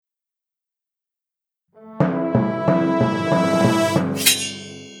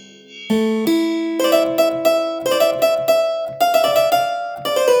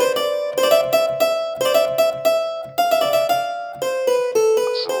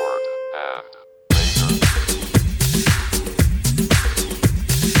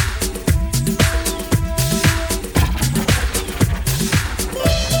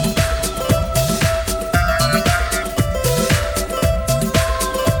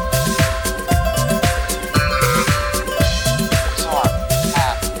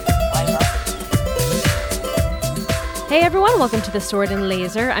Welcome to The Sword and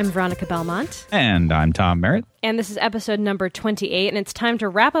Laser. I'm Veronica Belmont. And I'm Tom Merritt. And this is episode number 28, and it's time to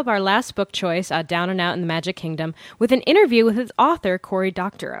wrap up our last book choice, Down and Out in the Magic Kingdom, with an interview with its author, Cory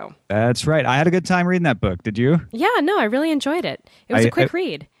Doctorow. That's right. I had a good time reading that book. Did you? Yeah, no, I really enjoyed it. It was a quick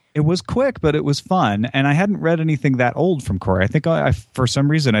read. It was quick, but it was fun, and I hadn't read anything that old from Cory. I think, for some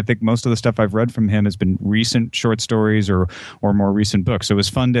reason, I think most of the stuff I've read from him has been recent short stories or more recent books. So it was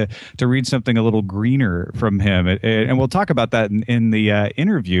fun to read something a little greener from him, and we'll talk about that in the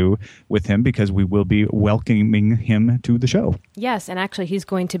interview with him because we will be welcoming him to the show. Yes, and actually, he's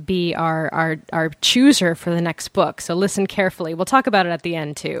going to be our chooser for the next book. So listen carefully. We'll talk about it at the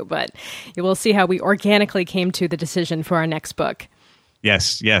end too, but you will see how we organically came to the decision for our next book.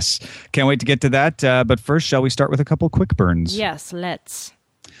 Yes. Can't wait to get to that. But first, shall we start with a couple quick burns? Yes, let's.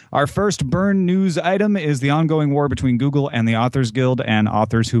 Our first burn news item is the ongoing war between Google and the Authors Guild and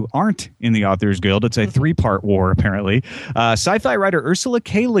authors who aren't in the Authors Guild. It's a three-part war, apparently. Sci-fi writer Ursula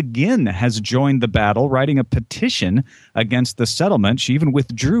K. Le Guin has joined the battle, writing a petition against the settlement. She even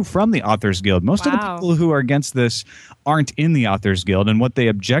withdrew from the Authors Guild. Most of the people who are against this aren't in the Authors Guild, and what they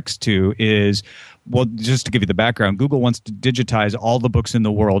object to is... Well, just to give you the background, Google wants to digitize all the books in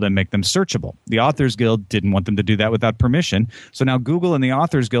the world and make them searchable. The Authors Guild didn't want them to do that without permission. So now Google and the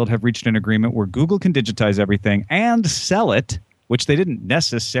Authors Guild have reached an agreement where Google can digitize everything and sell it, which they didn't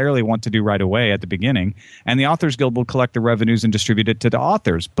necessarily want to do right away at the beginning. And the Authors Guild will collect the revenues and distribute it to the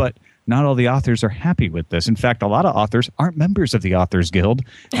authors. But not all the authors are happy with this. In fact, a lot of authors aren't members of the Authors Guild,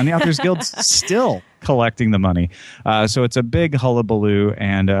 and the Authors Guild's still collecting the money. So it's a big hullabaloo,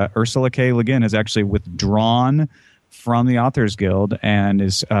 and Ursula K. Le Guin has actually withdrawn from the Authors Guild and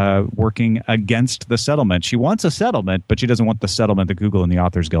is working against the settlement. She wants a settlement, but she doesn't want the settlement that Google and the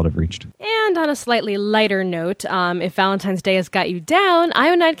Authors Guild have reached. And on a slightly lighter note, if Valentine's Day has got you down,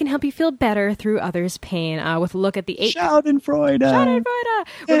 Ionide can help you feel better through others' pain with a look at the 8... Schadenfreude!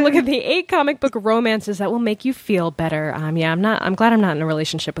 With a look at the 8 comic book romances that will make you feel better. I'm glad I'm not in a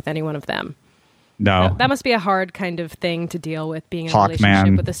relationship with any one of them. No. That must be a hard kind of thing to deal with, being in a Hawkman,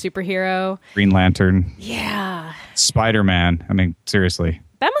 relationship with a superhero. Green Lantern. Yeah. Spider-Man. I mean, seriously.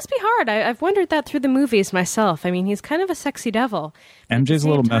 That must be hard. I've wondered that through the movies myself. I mean, he's kind of a sexy devil. MJ's a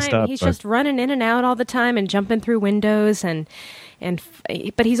little messed up. He's just running in and out all the time and jumping through windows,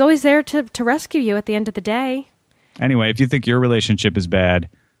 but he's always there to rescue you at the end of the day. Anyway, if you think your relationship is bad,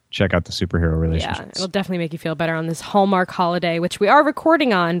 check out the superhero relationships. Yeah, it'll definitely make you feel better on this Hallmark holiday, which we are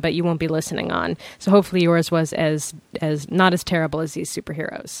recording on, but you won't be listening on. So hopefully yours was as not as terrible as these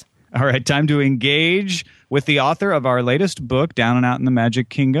superheroes. All right, time to engage with the author of our latest book, Down and Out in the Magic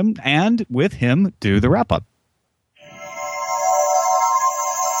Kingdom, and with him do the wrap-up.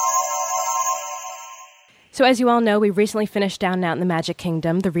 So as you all know, we recently finished Down and Out in the Magic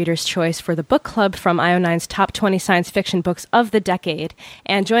Kingdom, the reader's choice for the book club from IO9's top 20 science fiction books of the decade.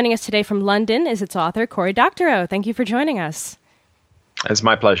 And joining us today from London is its author, Cory Doctorow. Thank you for joining us. It's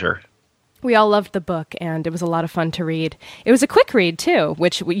my pleasure. We all loved the book, and it was a lot of fun to read. It was a quick read, too,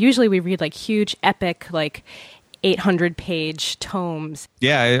 which usually we read like huge, epic, like 800-page tomes.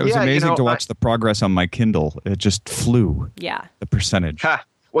 Yeah, it was amazing to watch the progress on my Kindle. It just flew. Yeah. The percentage. Ha.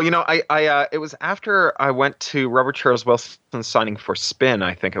 Well, it was after I went to Robert Charles Wilson's signing for Spin,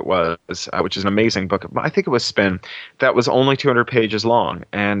 I think it was, which is an amazing book. I think it was Spin, that was only 200 pages long.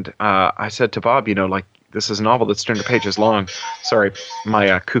 And I said to Bob, this is a novel that's 200 pages long. Sorry,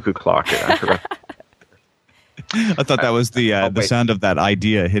 my cuckoo clock. I forgot. I thought that was the sound of that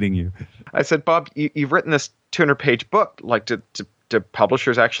idea hitting you. I said, Bob, you've written this 200-page book. Like, do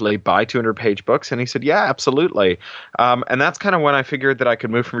publishers actually buy 200-page books? And he said, yeah, absolutely. And that's kind of when I figured that I could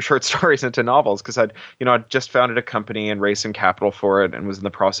move from short stories into novels, because I'd just founded a company and raised some capital for it and was in the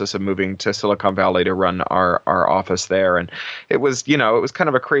process of moving to Silicon Valley to run our office there. And it was kind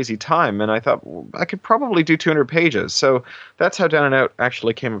of a crazy time. And I thought, well, I could probably do 200 pages. So that's how Down and Out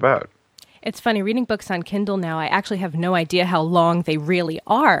actually came about. It's funny, reading books on Kindle now, I actually have no idea how long they really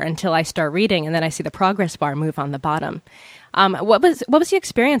are until I start reading, and then I see the progress bar move on the bottom. What was the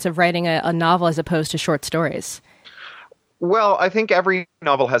experience of writing a novel as opposed to short stories? Well, I think every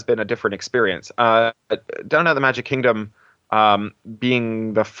novel has been a different experience. Down at the Magic Kingdom,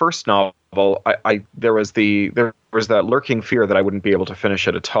 being the first novel, there was that lurking fear that I wouldn't be able to finish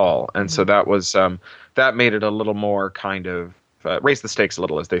it at all, and so that was that made it a little more kind of raised the stakes a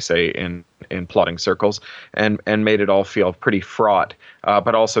little, as they say in plotting circles, and made it all feel pretty fraught,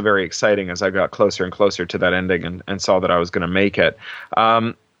 but also very exciting as I got closer and closer to that ending and saw that I was going to make it.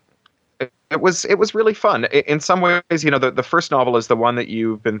 It was really fun. In some ways, the first novel is the one that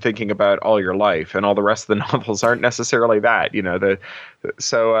you've been thinking about all your life, and all the rest of the novels aren't necessarily that.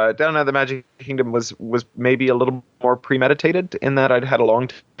 So Down at the Magic Kingdom was maybe a little more premeditated in that I'd had a long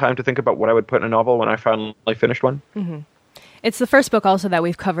time to think about what I would put in a novel when I finally finished one. Mm-hmm. It's the first book also that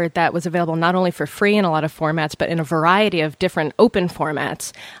we've covered that was available not only for free in a lot of formats, but in a variety of different open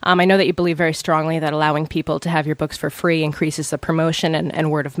formats. I know that you believe very strongly that allowing people to have your books for free increases the promotion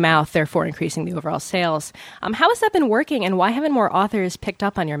and word of mouth, therefore increasing the overall sales. How has that been working, and why haven't more authors picked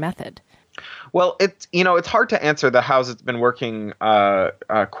up on your method? Well, it's hard to answer the how's it's been working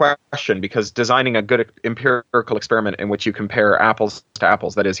question, because designing a good empirical experiment in which you compare apples to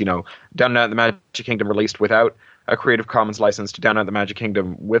apples, that is, Down at the Magic Kingdom released without a Creative Commons license to Down at the Magic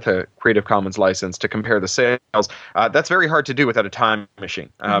Kingdom with a Creative Commons license, to compare the sales, that's very hard to do without a time machine.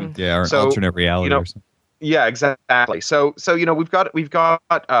 Or an alternate reality or something. Yeah, exactly. So we've got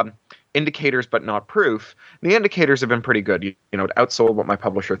indicators but not proof. The indicators have been pretty good. It outsold what my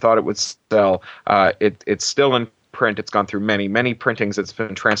publisher thought it would sell. It's still in print. It's gone through many printings. It's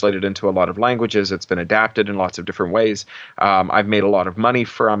been translated into a lot of languages. It's been adapted in lots of different ways. I've made a lot of money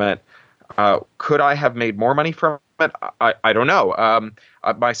from it. Could I have made more money from it? I don't know.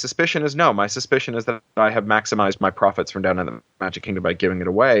 My suspicion is no. My suspicion is that I have maximized my profits from Down at the Magic Kingdom by giving it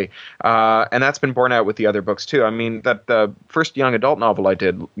away. And that's been borne out with the other books too. I mean, that the first young adult novel I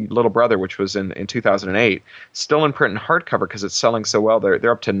did, Little Brother, which was in 2008, still in print and hardcover because it's selling so well.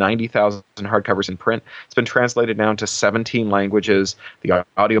 They're up to 90,000 hardcovers in print. It's been translated now into 17 languages. The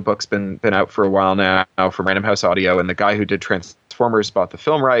audiobook's been out for a while now from Random House Audio, and the guy who did Transformers bought the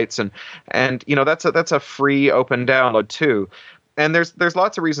film rights, and that's a free open download too. And there's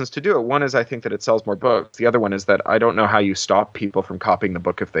lots of reasons to do it. One is I think that it sells more books. The other one is that I don't know how you stop people from copying the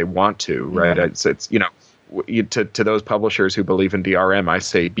book if they want to, right? Mm-hmm. To those publishers who believe in DRM, I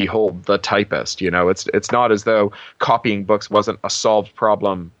say, behold the typist. It's not as though copying books wasn't a solved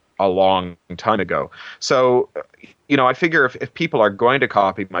problem a long time ago. So, I figure if people are going to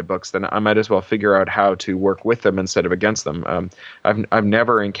copy my books, then I might as well figure out how to work with them instead of against them. I've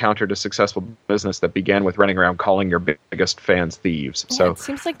never encountered a successful business that began with running around calling your biggest fans thieves. Yeah, so it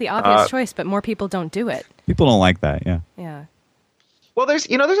seems like the obvious choice, but more people don't do it. People don't like that. Yeah. Yeah. Well, there's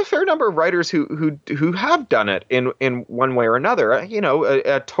a fair number of writers who have done it in one way or another.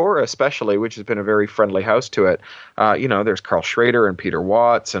 At Tor especially, which has been a very friendly house to it. There's Carl Schrader and Peter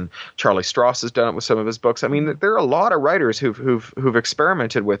Watts, and Charlie Stross has done it with some of his books. I mean, there are a lot of writers who've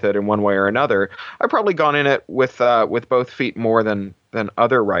experimented with it in one way or another. I've probably gone in it with both feet more than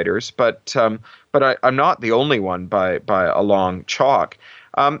other writers, but I'm not the only one by a long chalk.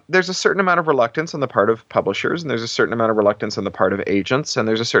 There's a certain amount of reluctance on the part of publishers, and there's a certain amount of reluctance on the part of agents, and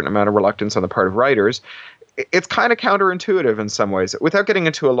there's a certain amount of reluctance on the part of writers. It's kind of counterintuitive in some ways. Without getting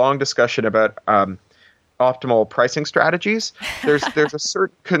into a long discussion about optimal pricing strategies, there's a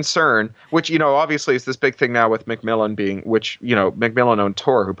certain concern, which obviously is this big thing now with Macmillan Macmillan owned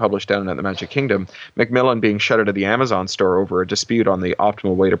Tor, who published Down at the Magic Kingdom. Macmillan being shut out of the Amazon store over a dispute on the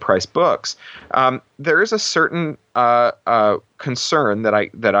optimal way to price books. There is a certain concern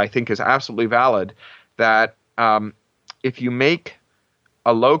that I think is absolutely valid, that if you make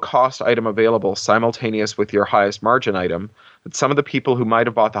a low-cost item available simultaneous with your highest margin item, that some of the people who might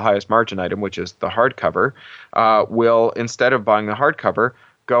have bought the highest margin item, which is the hardcover, will, instead of buying the hardcover,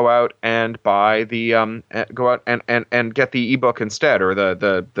 go out and buy the and get the ebook instead, or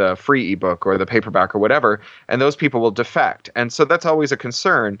the free ebook or the paperback or whatever, and those people will defect. And so that's always a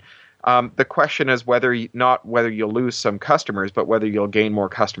concern. The question is whether you'll lose some customers, but whether you'll gain more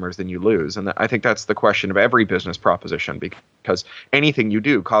customers than you lose. And I think that's the question of every business proposition, because anything you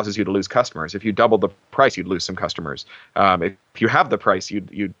do causes you to lose customers. If you double the price, you'd lose some customers. If you have the price,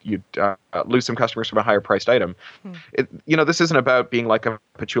 you'd lose some customers from a higher priced item. This isn't about being like a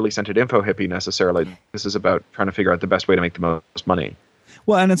patchouli scented info hippie necessarily. This is about trying to figure out the best way to make the most money.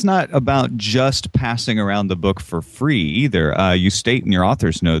 Well, and it's not about just passing around the book for free either. You state in your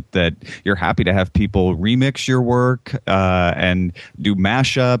author's note that you're happy to have people remix your work and do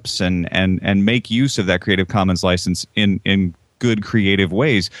mashups and make use of that Creative Commons license in good creative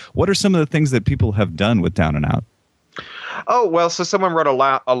ways. What are some of the things that people have done with Down and Out? Oh, well, so someone wrote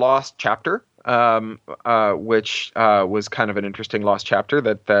a lost chapter which was kind of an interesting lost chapter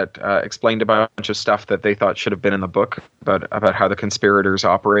that explained a bunch of stuff that they thought should have been in the book about how the conspirators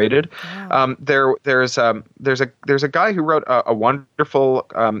operated. Wow. There's a guy who wrote a wonderful.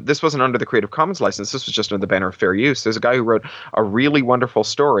 This wasn't under the Creative Commons license. This was just under the banner of fair use. There's a guy who wrote a really wonderful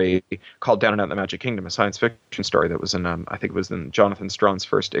story called Down and Out in the Magic Kingdom, a science fiction story that was in I think it was in Jonathan Strawn's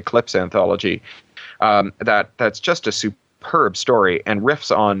first Eclipse anthology. That's just a superb story and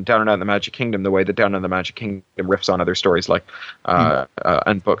riffs on Down and Out in the Magic Kingdom the way that Down and Out in the Magic Kingdom riffs on other stories like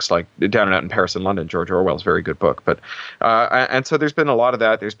and books like Down and Out in Paris and London, George Orwell's very good book. But and so there's been a lot of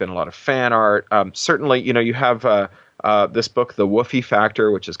that. There's been a lot of fan art. Certainly, you have this book, The Woofy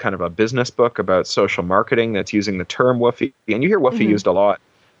Factor, which is kind of a business book about social marketing that's using the term woofy, and you hear woofy used a lot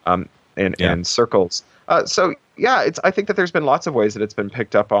in circles. So yeah, I think that there's been lots of ways that it's been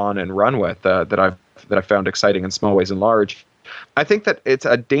picked up on and run with that I've found exciting in small ways and large. I think that it's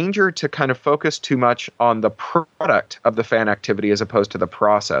a danger to kind of focus too much on the product of the fan activity as opposed to the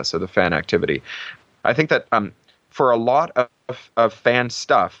process of the fan activity. I think that for a lot of fan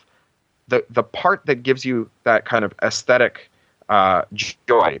stuff, the part that gives you that kind of aesthetic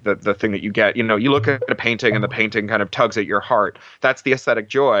joy, the thing that you get, you look at a painting and the painting kind of tugs at your heart. That's the aesthetic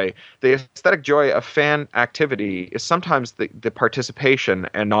joy. The aesthetic joy of fan activity is sometimes the participation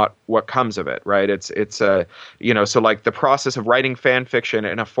and not what comes of it, right? It's so like the process of writing fan fiction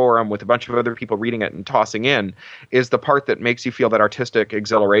in a forum with a bunch of other people reading it and tossing in is the part that makes you feel that artistic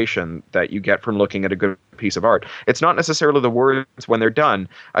exhilaration that you get from looking at a good piece of art. It's not necessarily the words when they're done.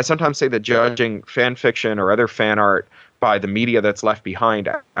 I sometimes say that judging fan fiction or other fan art by the media that's left behind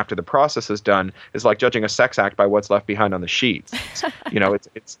after the process is done is like judging a sex act by what's left behind on the sheets.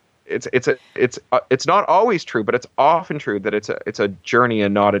 It's not always true, but it's often true that it's a journey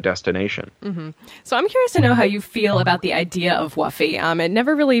and not a destination. Mm-hmm. So I'm curious to know how you feel about the idea of woofy. It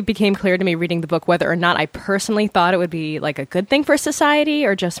never really became clear to me reading the book whether or not I personally thought it would be like a good thing for society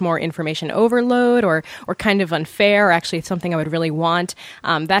or just more information overload or kind of unfair or actually something I would really want.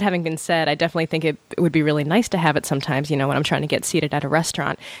 That having been said, I definitely think it would be really nice to have it sometimes, when I'm trying to get seated at a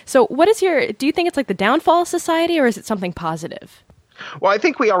restaurant. So do you think it's like the downfall of society or is it something positive? Well, I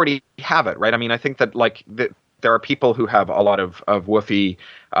think we already have it, right? I mean, I think that there are people who have a lot of woofy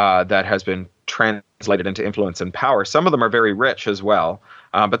that has been translated into influence and power. Some of them are very rich as well,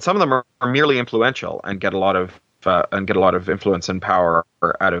 but some of them are merely influential and get a lot of influence and power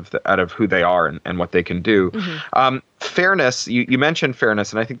out of who they are and what they can do. Mm-hmm. Fairness, you mentioned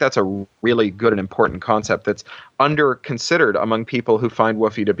fairness, and I think that's a really good and important concept that's under considered among people who find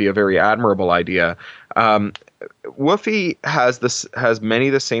woofy to be a very admirable idea. Woofy has many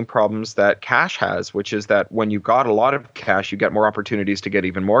of the same problems that cash has, which is that when you've got a lot of cash, you get more opportunities to get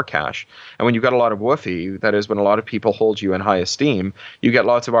even more cash. And when you've got a lot of woofy, that is when a lot of people hold you in high esteem, you get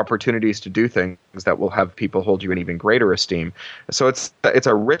lots of opportunities to do things that will have people hold you in even greater esteem. So it's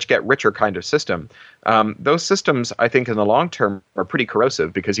a rich get richer kind of system. Those systems, I think, in the long term are pretty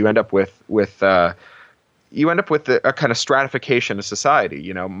corrosive because you end up with a kind of stratification of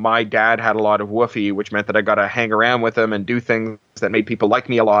society. My dad had a lot of woofy, which meant that I got to hang around with him and do things that made people like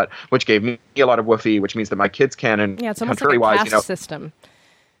me a lot, which gave me a lot of woofy, which means that my kids can. And yeah, it's almost like a caste system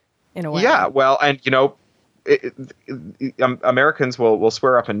in a way. Yeah, well, and Americans will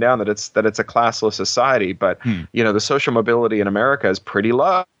swear up and down that it's a classless society, but the social mobility in America is pretty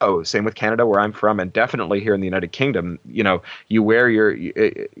low. Same with Canada, where I'm from, and definitely here in the United Kingdom. You wear your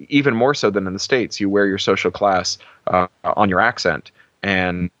even more so than in the States. You wear your social class on your accent,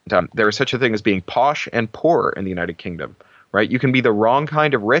 and there is such a thing as being posh and poor in the United Kingdom. Right? You can be the wrong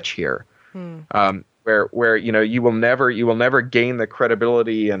kind of rich here. Where you will never gain the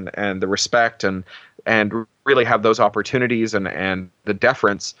credibility and the respect and really have those opportunities and the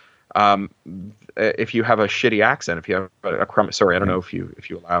deference if you have a shitty accent, if you have a crummy, sorry, I don't know if you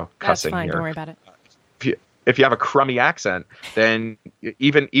allow cussing. That's fine, here. Don't worry about it. If you have a crummy accent, then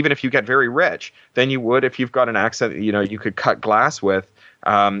even if you get very rich, then you would if you've got an accent you could cut glass with.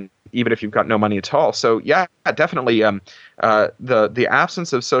 Even if you've got no money at all. So yeah, definitely the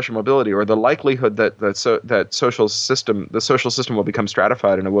absence of social mobility or the likelihood that the social system will become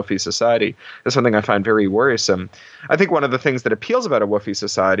stratified in a woofy society is something I find very worrisome. I think one of the things that appeals about a woofy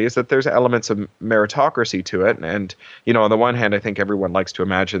society is that there's elements of meritocracy to it. And on the one hand, I think everyone likes to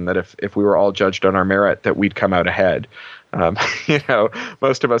imagine that if we were all judged on our merit, that we'd come out ahead.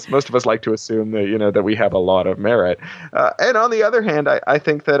 Most of us like to assume that that we have a lot of merit, and on the other hand, I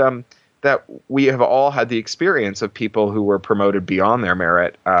think that we have all had the experience of people who were promoted beyond their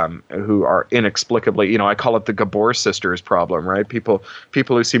merit, who are inexplicably, I call it the Gabor sisters problem, right? People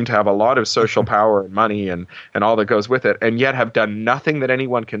who seem to have a lot of social power and money and all that goes with it, and yet have done nothing that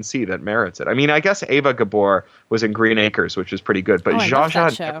anyone can see that merits it. I mean, I guess Ava Gabor was in Green Acres, which is pretty good, but Zsa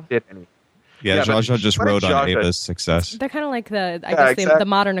Zsa never did any. Yeah, Zsa Zsa just rode on Ava's success. They're kind of like the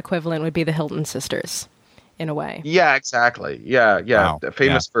modern equivalent would be the Hilton sisters, in a way. Yeah, exactly. Yeah. Wow.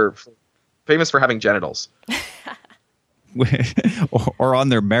 Famous for having genitals. or on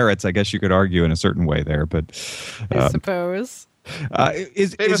their merits, I guess you could argue in a certain way there, but I suppose.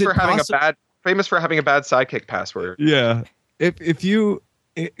 Famous for having a bad sidekick password. Yeah. If you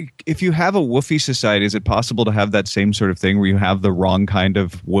have a woofy society, is it possible to have that same sort of thing where you have the wrong kind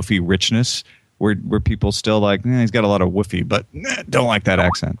of woofy richness, where people still like, he's got a lot of woofy, but don't like that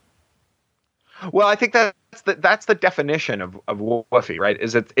accent? Well, I think that's the definition of woofy, right?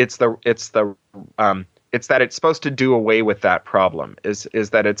 Is it's that it's supposed to do away with that problem. Is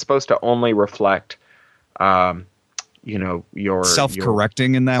that it's supposed to only reflect, your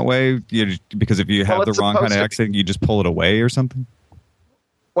self-correcting in that way? Because if you have the wrong kind of accent, you just pull it away or something.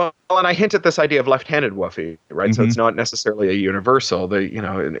 Well, and I hint at this idea of left-handed woofy, right? Mm-hmm. So it's not necessarily a universal. You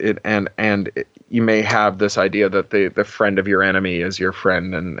may have this idea that the friend of your enemy is your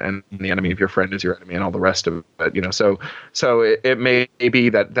friend, and the enemy of your friend is your enemy, and all the rest of it. So it may be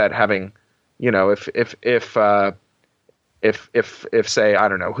that having, if say, I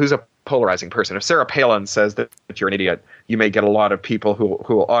don't know, who's a polarizing person. If Sarah Palin says that you're an idiot, you may get a lot of people who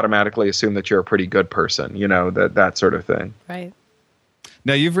will automatically assume that you're a pretty good person. That sort of thing. Right.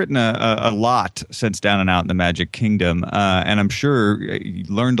 Now, you've written a lot since Down and Out in the Magic Kingdom, and I'm sure you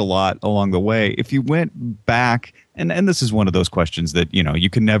learned a lot along the way. If you went back, and this is one of those questions that, you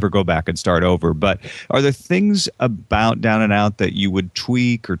can never go back and start over, but are there things about Down and Out that you would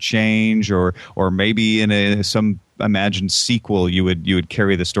tweak or change, or maybe in some imagined sequel you would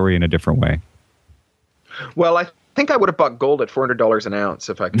carry the story in a different way? Well, I think I would have bought gold at $400 an ounce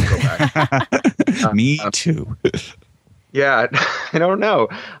if I could go back. Me too. Yeah, I don't know.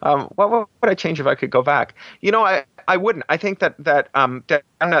 What would I change if I could go back? I wouldn't. I think that Down and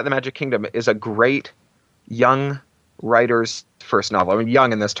Out in the Magic Kingdom is a great young writer's first novel. I mean,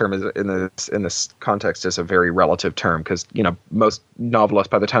 young in this term in this context is a very relative term, because most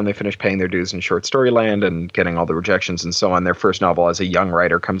novelists, by the time they finish paying their dues in short story land and getting all the rejections and so on, their first novel as a young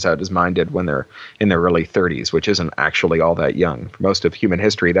writer comes out as mine did when they're in their early 30s, which isn't actually all that young. For most of human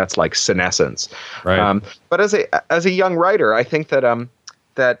history, that's like senescence. Right. But as a young writer, I think that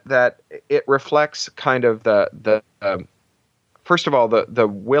that it reflects kind of the first of all the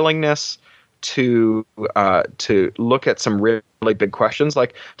willingness to look at some really big questions.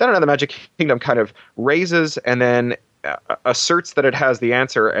 Like Down and Out in the Magic Kingdom kind of raises and then asserts that it has the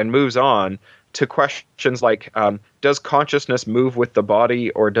answer and moves on to questions like, does consciousness move with the body,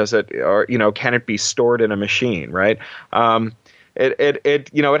 or does it, or can it be stored in a machine, right?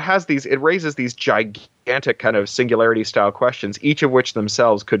 It raises these gigantic kind of singularity style questions, each of which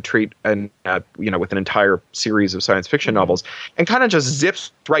themselves could treat with an entire series of science fiction novels, and kind of just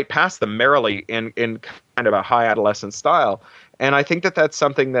zips right past them merrily in kind of a high adolescent style. And I think that's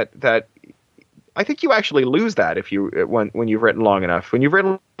something that I think you actually lose that when you've written long enough. When you've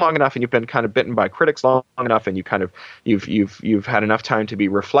written long enough and you've been kind of bitten by critics long enough, and you've had enough time to be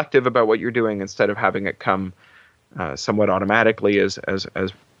reflective about what you're doing instead of having it come somewhat automatically as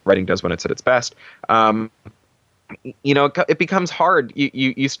writing does when it's at its best. It becomes hard.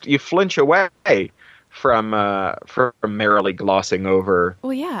 You flinch away from merrily glossing over.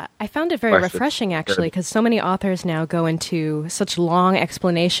 Well, yeah, I found it very refreshing actually, because so many authors now go into such long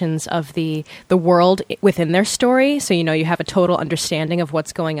explanations of the world within their story, so you have a total understanding of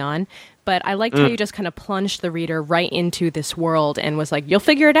what's going on. But I liked how you just kind of plunged the reader right into this world and was like, you'll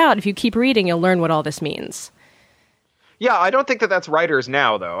figure it out. If you keep reading, you'll learn what all this means. Yeah, I don't think that's writers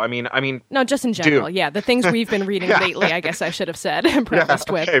now, though. I mean, no, just in general. Dune. Yeah, the things we've been reading lately, I guess I should have said and prefaced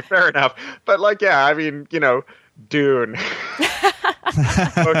with. Okay, fair enough. But Dune. Dune.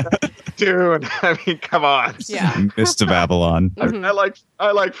 I mean, come on. Yeah. Mist of Babylon. Mm-hmm.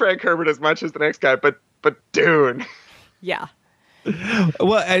 I like Frank Herbert as much as the next guy, but Dune. Yeah.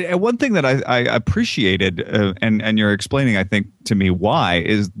 Well, one thing that I appreciated, and you're explaining, I think, to me why,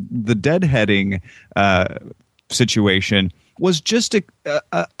 is the deadheading situation was just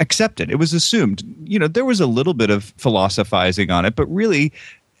accepted. It was assumed. There was a little bit of philosophizing on it, but really,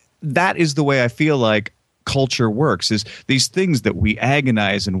 that is the way I feel like culture works, is these things that we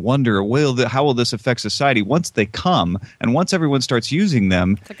agonize and wonder, how will this affect society? Once they come and once everyone starts using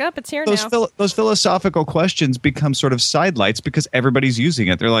them, it's like, it's here those now. Those philosophical questions become sort of sidelights because everybody's using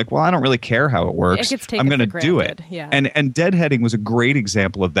it. They're like, well, I don't really care how it works. I'm going to do it. Yeah. And deadheading was a great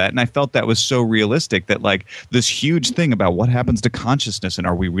example of that. And I felt that was so realistic that like this huge thing about what happens to consciousness and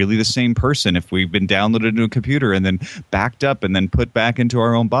are we really the same person if we've been downloaded into a computer and then backed up and then put back into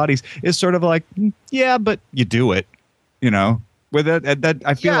our own bodies is sort of like, yeah, but you do it, with that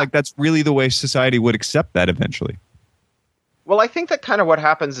I feel like that's really the way society would accept that eventually. Well, I think that kind of what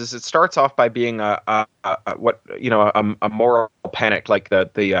happens is it starts off by being a moral panic, like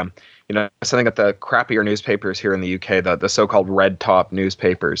the something that the crappier newspapers here in the UK, the so-called red top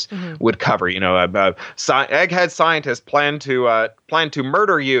newspapers would cover. About egghead scientists plan to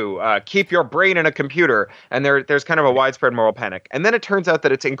murder you. Keep your brain in a computer, and there's kind of a widespread moral panic. And then it turns out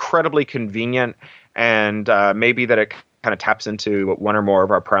that it's incredibly convenient, and maybe that it kind of taps into one or more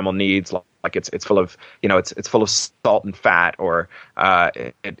of our primal needs. Like it's full of it's full of salt and fat, or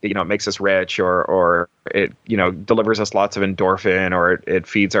it makes us rich, or it delivers us lots of endorphin, or it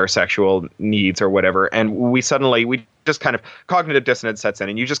feeds our sexual needs or whatever, and we just kind of cognitive dissonance sets in,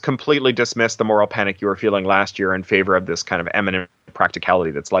 and you just completely dismiss the moral panic you were feeling last year in favor of this kind of eminent practicality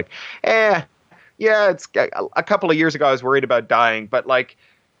that's like, it's a couple of years ago I was worried about dying, but like,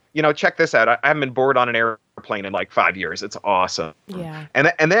 check this out. I haven't been bored on an airplane in like 5 years. It's awesome. Yeah.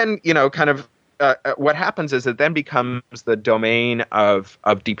 And then, kind of what happens is it then becomes the domain of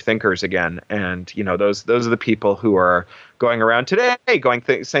deep thinkers again. And, those are the people who are going around today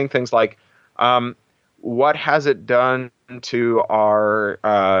saying things like, what has it done to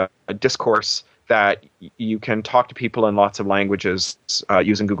our discourse that you can talk to people in lots of languages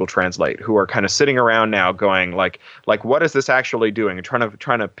using Google Translate, who are kind of sitting around now going like what is this actually doing, and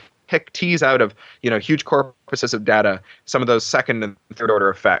trying to tease out of huge corpuses of data some of those second and third order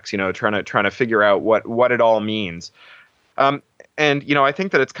effects, trying to figure out what it all means. And I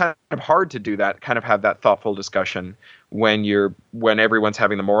think that it's kind of hard to do that, kind of have that thoughtful discussion when everyone's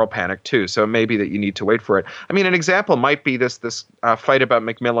having the moral panic too. So it may be that you need to wait for it. I mean, an example might be this fight about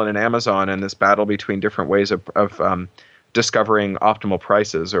Macmillan and Amazon, and this battle between different ways of discovering optimal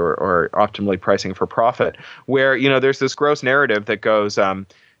prices or optimally pricing for profit, where there's this gross narrative that goes,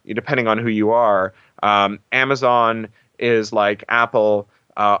 depending on who you are, Amazon is like Apple.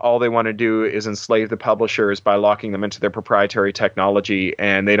 All they want to do is enslave the publishers by locking them into their proprietary technology,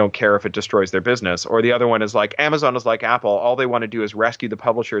 and they don't care if it destroys their business. Or the other one is like Amazon is like Apple. All they want to do is rescue the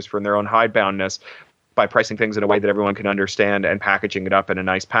publishers from their own hideboundness by pricing things in a way that everyone can understand and packaging it up in a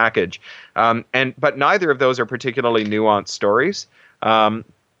nice package. But neither of those are particularly nuanced stories. And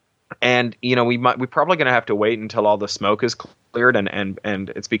we're probably going to have to wait until all the smoke is cleared and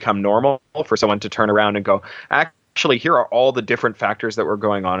it's become normal for someone to turn around and go, actually, here are all the different factors that were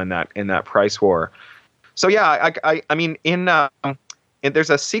going on in that price war. So yeah, I mean, there's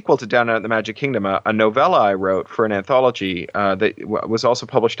a sequel to Down at the Magic Kingdom, a novella I wrote for an anthology that was also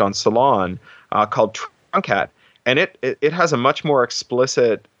published on Salon called Truncat. And it has a much more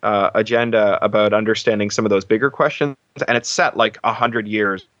explicit agenda about understanding some of those bigger questions. And it's set like 100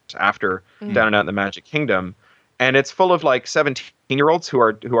 years after Down and Out in the Magic Kingdom. And it's full of like 17-year-olds who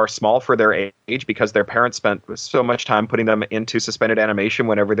are small for their age because their parents spent so much time putting them into suspended animation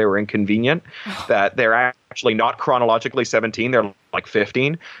whenever they were inconvenient that they're actually not chronologically 17. They're like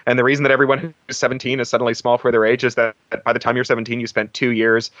 15. And the reason that everyone who's 17 is suddenly small for their age is that by the time you're 17, you spent 2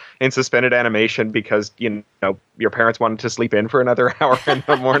 years in suspended animation because, your parents wanted to sleep in for another hour in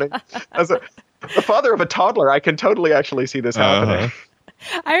the morning. As the father of a toddler, I can totally actually see this happening.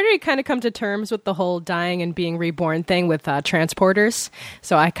 I already kind of come to terms with the whole dying and being reborn thing with transporters.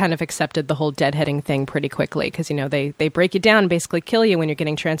 So I kind of accepted the whole deadheading thing pretty quickly because, they break you down and basically kill you when you're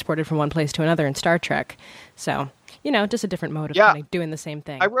getting transported from one place to another in Star Trek. So, just a different mode of kind of doing the same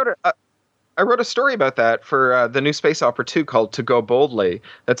thing. I wrote a story about that for the new space opera 2 called To Go Boldly.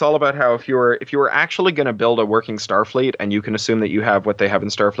 That's all about how if you were actually going to build a working Starfleet, and you can assume that you have what they have in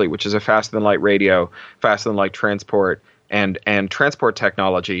Starfleet, which is a faster-than-light radio, faster-than-light transport, and transport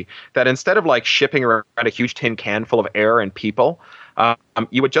technology, that instead of like shipping around a huge tin can full of air and people,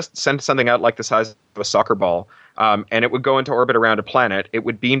 you would just send something out like the size of a soccer ball, and it would go into orbit around a planet. It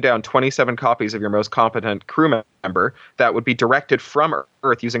would beam down 27 copies of your most competent crew member that would be directed from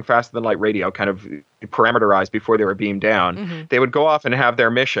Earth using faster-than-light radio, kind of parameterized before they were beamed down. Mm-hmm. They would go off and have their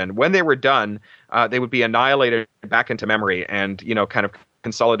mission. When they were done, they would be annihilated back into memory and, kind of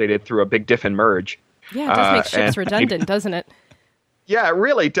consolidated through a big diff and merge. Yeah, it does make ships redundant, doesn't it? Yeah, it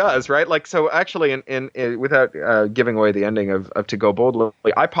really does, right? Like, so actually, in without giving away the ending of To Go Boldly,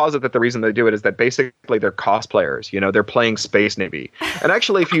 I posit that the reason they do it is that basically they're cosplayers. They're playing Space Navy. And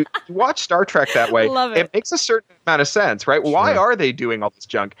actually, if you watch Star Trek that way, Love it. it makes a certain amount of sense, right? Sure. Why are they doing all this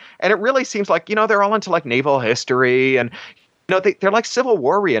junk? And it really seems like, they're all into like naval history, and they're like Civil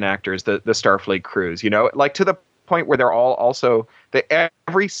War reenactors, the Starfleet crews. Like to the point where they're all also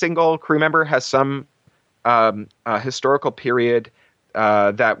every single crew member has some historical period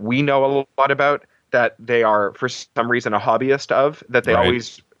that we know a lot about, that they are for some reason a hobbyist of, that they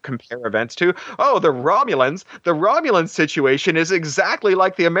always compare events to. Oh, the Romulan situation is exactly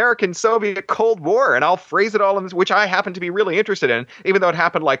like the American-Soviet Cold War, and I'll phrase it all in this, which I happen to be really interested in, even though it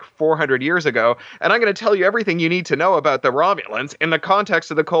happened like 400 years ago. And I'm going to tell you everything you need to know about the Romulans in the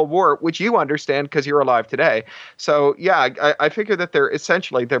context of the Cold War, which you understand because you're alive today. So yeah, I figure that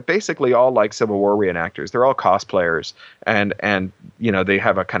they're basically all like Civil War reenactors. They're all cosplayers, and they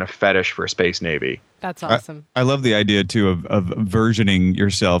have a kind of fetish for Space Navy. That's awesome. I love the idea, too, of versioning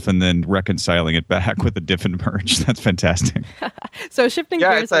yourself and then reconciling it back with a different merch. That's fantastic. So shifting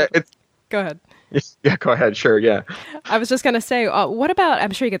gears. Go ahead. Yeah, go ahead. Sure, yeah. I was just going to say, what about,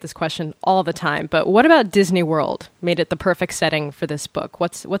 I'm sure you get this question all the time, but what about Disney World made it the perfect setting for this book?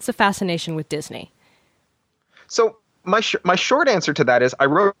 What's the fascination with Disney? So my short answer to that is I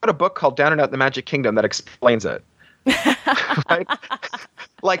wrote a book called Down and Out in the Magic Kingdom that explains it. Right?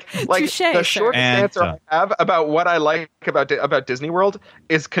 Like Touché, the short answer I have about what I like about Disney World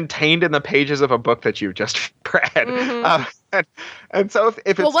is contained in the pages of a book that you just read. Mm-hmm. And so if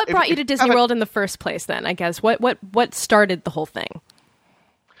it's, what brought you to Disney World in the first place? Then I guess what started the whole thing?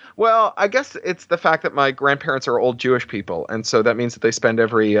 Well, I guess it's the fact that my grandparents are old Jewish people, and so that means that they spend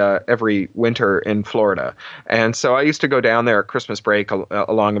every winter in Florida. And so I used to go down there at Christmas break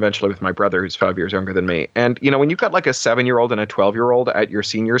along eventually with my brother, who's 5 years younger than me. And, when you've got like a 7-year-old and a 12-year-old at your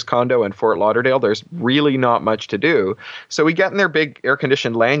seniors condo in Fort Lauderdale, there's really not much to do. So we get in their big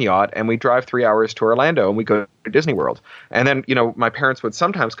air-conditioned land yacht, and we drive 3 hours to Orlando, and we go to Disney World. And then, my parents would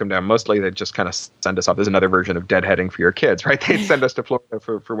sometimes come down. Mostly they'd just kind of send us off. There's another version of deadheading for your kids, right? They'd send us to Florida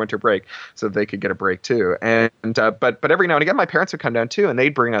for winter break so that they could get a break too. And but every now and again my parents would come down too, and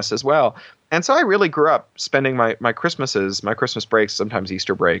they'd bring us as well. And so I really grew up spending my Christmas breaks, sometimes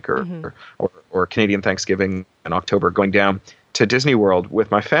Easter break or Canadian Thanksgiving in October, going down to Disney World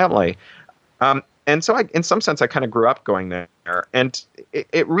with my family. And so in some sense I kind of grew up going there, and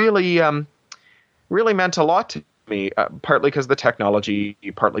it really really meant a lot to me, partly because of the technology,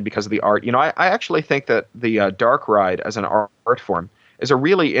 partly because of the art. I actually think that the dark ride as an art form is a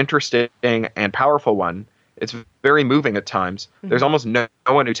really interesting and powerful one. It's very moving at times. Mm-hmm. There's almost no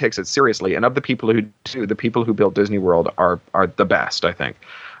one who takes it seriously, and of the people who do, the people who built Disney World are the best, I think.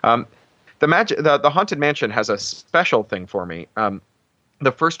 The Haunted Mansion has a special thing for me.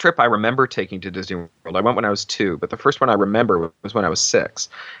 The first trip I remember taking to Disney World, I went when I was 2, but the first one I remember was when I was 6.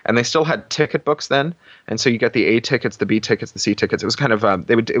 And they still had ticket books then. And so you get the A tickets, the B tickets, the C tickets. It was kind of,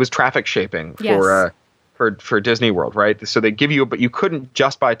 it was traffic shaping for Disney World, right? So they give you, but you couldn't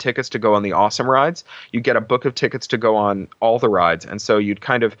just buy tickets to go on the awesome rides. You get a book of tickets to go on all the rides. And so you'd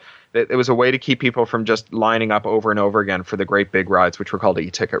kind of, it was a way to keep people from just lining up over and over again for the great big rides, which were called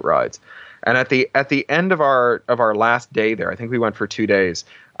e-ticket rides. And at the end of our last day there, I think we went for 2 days.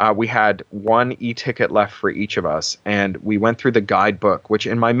 We had one e-ticket left for each of us, and we went through the guidebook, which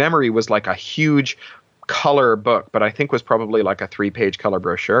in my memory was like a huge color book, but I think was probably like a 3-page color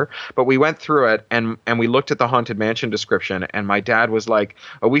brochure. But we went through it and we looked at the Haunted Mansion description, and my dad was like,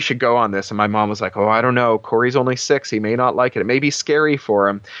 "Oh, we should go on this." And my mom was like, "Oh, I don't know. Corey's only 6. He may not like it. It may be scary for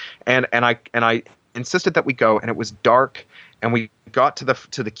him." And I insisted that we go, and it was dark, and we got to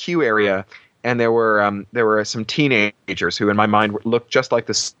the queue area, and there were some teenagers who in my mind looked just like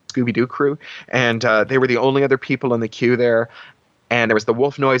the Scooby-Doo crew, and they were the only other people in the queue there. And there was the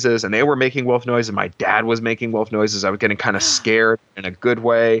wolf noises, and they were making wolf noises. And my dad was making wolf noises. I was getting kind of scared in a good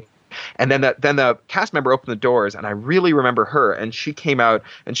way. And then the cast member opened the doors, and I really remember her. And she came out,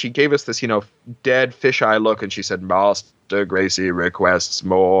 and she gave us this, dead fisheye look, and she said, "Master Gracie requests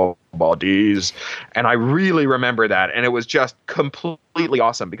more bodies." And I really remember that, and it was just completely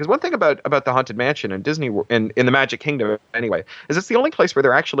awesome. Because one thing about the Haunted Mansion and Disney in the Magic Kingdom anyway is it's the only place where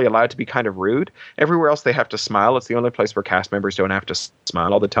they're actually allowed to be kind of rude. Everywhere else they have to smile. It's the only place where cast members don't have to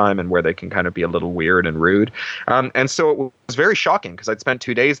smile all the time, and where they can kind of be a little weird and rude. And so it was very shocking, because I'd spent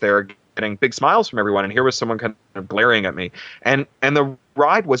 2 days there getting big smiles from everyone, and here was someone kind of glaring at me. And the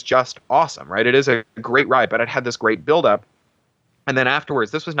ride was just awesome, right? It is a great ride, but it had this great build-up. And then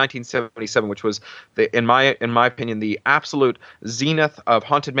afterwards, this was 1977, which was, in my opinion, the absolute zenith of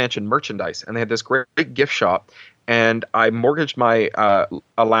Haunted Mansion merchandise. And they had this great gift shop. And I mortgaged my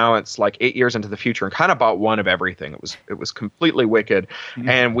allowance like 8 years into the future and kind of bought one of everything. It was completely wicked. Mm-hmm.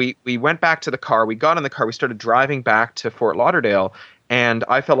 And we went back to the car. We got in the car. We started driving back to Fort Lauderdale. And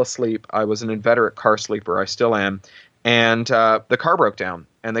I fell asleep. I was an inveterate car sleeper. I still am. And the car broke down.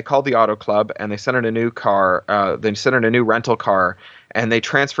 And they called the auto club, and they sent in a new car. They sent in a new rental car, and they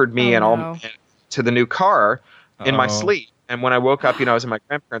transferred me all to the new car in my sleep. And when I woke up, I was in my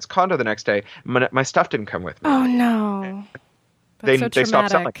grandparents' condo the next day. My stuff didn't come with me. Oh no! That's so they stopped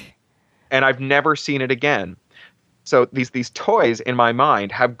selling, and I've never seen it again. So these toys in my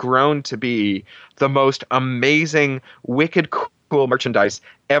mind have grown to be the most amazing, wicked, cool merchandise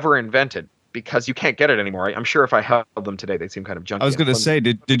ever invented. Because you can't get it anymore. I'm sure if I held them today, they'd seem kind of junky. I was going to say,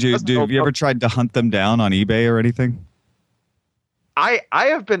 have you ever tried to hunt them down on eBay or anything? I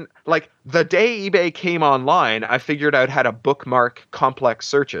have been, like, the day eBay came online, I figured out how to bookmark complex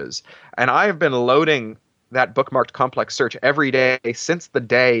searches. And I have been loading that bookmarked complex search every day since the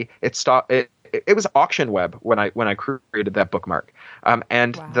day it stopped. It was auction web when I created that bookmark.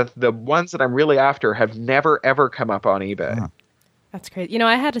 And wow. the ones that I'm really after have never, ever come up on eBay. Huh. That's great.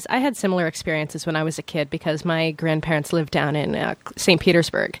 I had similar experiences when I was a kid because my grandparents lived down in St.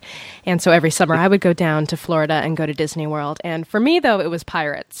 Petersburg. And so every summer I would go down to Florida and go to Disney World. And for me, though, it was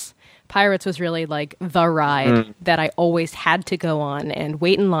Pirates. Pirates was really like the ride that I always had to go on and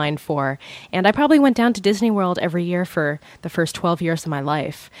wait in line for. And I probably went down to Disney World every year for the first 12 years of my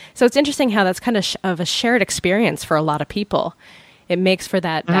life. So it's interesting how that's kind of of a shared experience for a lot of people. It makes for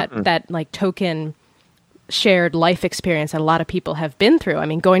that like token shared life experience that a lot of people have been through. I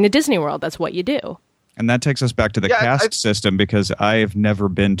mean, going to Disney World, that's what you do. And that takes us back to the caste system because I have never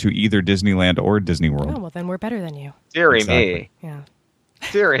been to either Disneyland or Disney World. Oh, well, then we're better than you. Deary me. Yeah.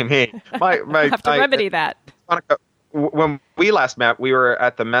 Deary me. I have to remedy that. When we last met, we were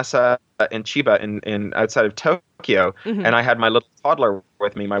at the Mesa in Chiba in outside of Tokyo, and I had my little toddler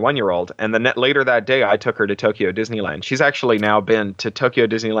with me, my 1-year-old. And later that day, I took her to Tokyo Disneyland. She's actually now been to Tokyo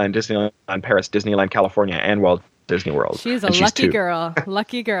Disneyland, Disneyland Paris, Disneyland California, and Walt Disney World. She's lucky girl.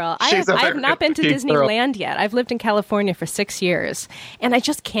 Lucky girl. I have not been to Disneyland yet. I've lived in California for 6 years, and I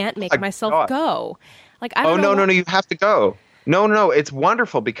just can't make myself go. Like, I don't know. No, you have to go. No, it's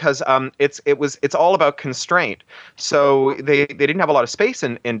wonderful because it's all about constraint. So they didn't have a lot of space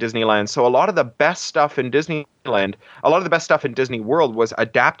in Disneyland. So a lot of the best stuff in Disneyland, a lot of the best stuff in Disney World was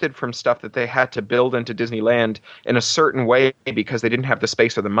adapted from stuff that they had to build into Disneyland in a certain way because they didn't have the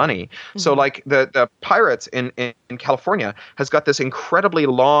space or the money. Mm-hmm. So like the Pirates in California has got this incredibly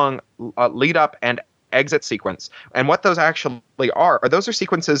long lead up and exit sequence. And what those actually are those are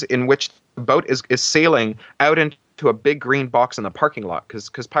sequences in which the boat is sailing out into a big green box in the parking lot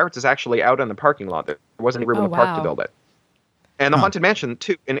because Pirates is actually out in the parking lot. There wasn't any room in the park to build it. And the Haunted Mansion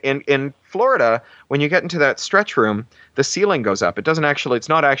too. In Florida, when you get into that stretch room, the ceiling goes up. It's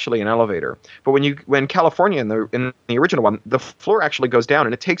not actually an elevator. But when California in the original one, the floor actually goes down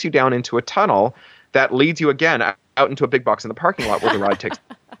and it takes you down into a tunnel that leads you again out into a big box in the parking lot where the ride takes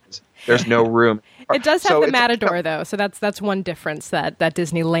place. There's no room. It does have the Matador, though, so that's one difference that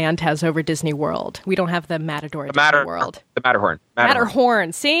Disneyland has over Disney World. We don't have the Matador at Disney World. The Matterhorn.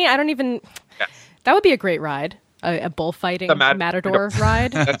 Matterhorn. See, I don't even... Yes. That would be a great ride. A bullfighting Matador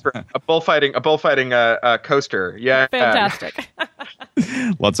ride. That's right. A bullfighting coaster. Yeah. Fantastic.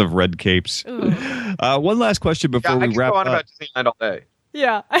 Lots of red capes. One last question before we wrap up. I could go on about Disneyland all day.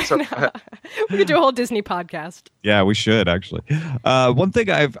 Yeah, we could do a whole Disney podcast. Yeah, we should actually. One thing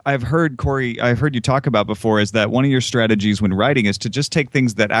I've heard, Corey, I've heard you talk about before is that one of your strategies when writing is to just take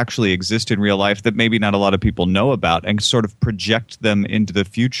things that actually exist in real life that maybe not a lot of people know about and sort of project them into the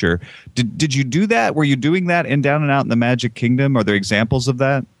future. Did you do that? Were you doing that in Down and Out in the Magic Kingdom? Are there examples of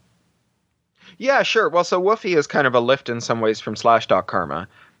that? Yeah, sure. Well, so Woofy is kind of a lift in some ways from Slash.Karma,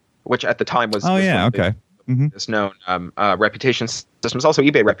 which at the time was... okay. This known reputation systems, also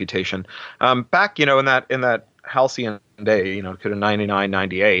eBay reputation. Back, in that halcyon day, could have 99,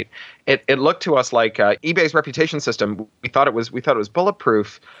 98. It looked to us like eBay's reputation system. We thought it was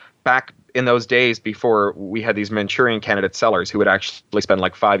bulletproof back in those days before we had these Manchurian candidate sellers who would actually spend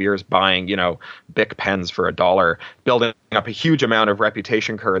like 5 years buying, Bic pens for $1, building up a huge amount of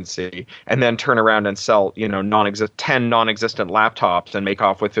reputation currency, and then turn around and sell, 10 non-existent laptops and make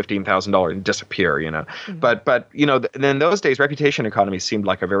off with $15,000 and disappear, Mm-hmm. But in those days, reputation economies seemed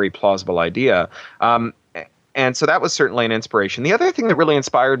like a very plausible idea. And so that was certainly an inspiration. The other thing that really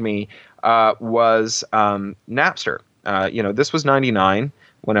inspired me was Napster. This was 99.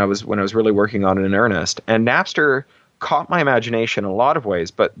 When I was really working on it in earnest. And Napster caught my imagination in a lot of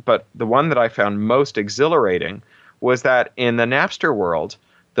ways, but the one that I found most exhilarating was that in the Napster world,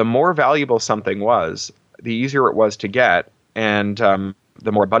 the more valuable something was, the easier it was to get, and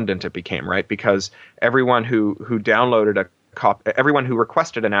the more abundant it became, right? Because everyone who downloaded everyone who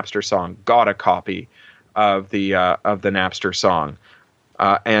requested a Napster song got a copy of the Napster song,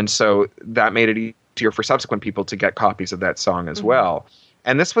 and so that made it easier for subsequent people to get copies of that song as well.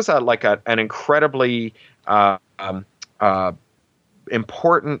 And this was an incredibly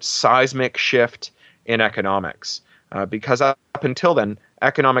important seismic shift in economics, because up until then,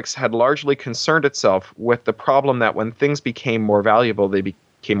 economics had largely concerned itself with the problem that when things became more valuable, they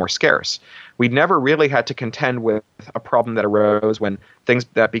became more scarce. We never really had to contend with a problem that arose when things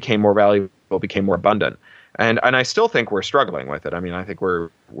that became more valuable became more abundant. And I still think we're struggling with it. I mean, I think we're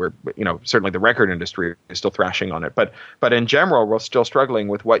certainly the record industry is still thrashing on it, but in general, we're still struggling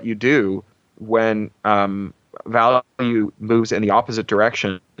with what you do when value moves in the opposite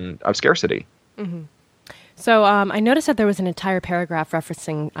direction of scarcity. Mm-hmm. So I noticed that there was an entire paragraph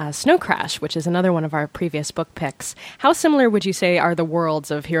referencing Snow Crash, which is another one of our previous book picks. How similar would you say are the worlds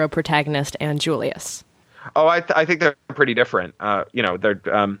of hero protagonist and Julius? Oh, I think they're pretty different.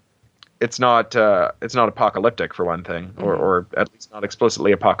 They're it's not apocalyptic for one thing, or at least not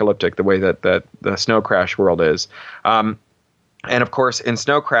explicitly apocalyptic the way that the Snow Crash world is. And of course, in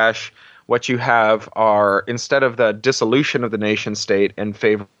Snow Crash, what you have are, instead of the dissolution of the nation state in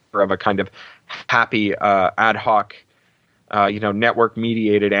favor of a kind of happy ad hoc, network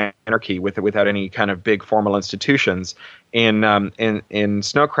mediated anarchy without any kind of big formal institutions, in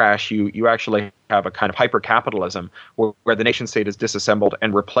Snow Crash, you actually have a kind of hyper-capitalism where the nation-state is disassembled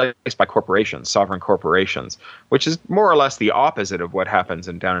and replaced by corporations, sovereign corporations, which is more or less the opposite of what happens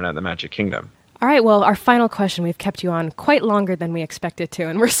in Down and Out in the Magic Kingdom. All right, well, our final question, we've kept you on quite longer than we expected to,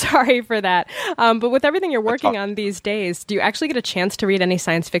 and we're sorry for that. But with everything you're working on these days, do you actually get a chance to read any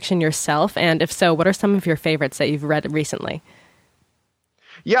science fiction yourself? And if so, what are some of your favorites that you've read recently?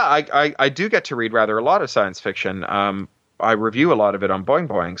 Yeah, I do get to read rather a lot of science fiction. I review a lot of it on Boing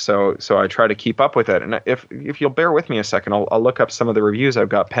Boing, so I try to keep up with it. And if you'll bear with me a second, I'll look up some of the reviews I've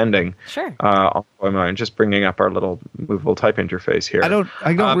got pending. Sure. On Boing Boing, just bringing up our little movable type interface here. I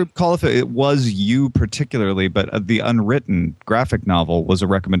don't recall if it was you particularly, but the Unwritten graphic novel was a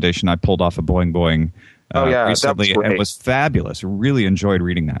recommendation I pulled off of Boing Boing recently, and it was fabulous. Really enjoyed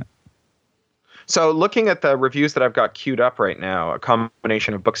reading that. So looking at the reviews that I've got queued up right now, a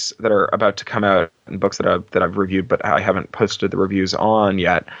combination of books that are about to come out and books that I've reviewed but I haven't posted the reviews on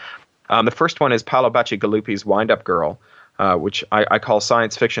yet. The first one is Paolo Bacigalupi's Wind-Up Girl, which I call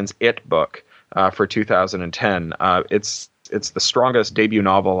science fiction's It book for 2010. It's the strongest debut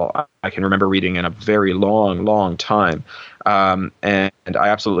novel I can remember reading in a very long, long time, and I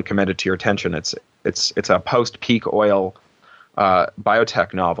absolutely commend it to your attention. It's a post-peak oil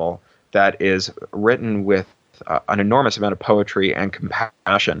biotech novel that is written with an enormous amount of poetry and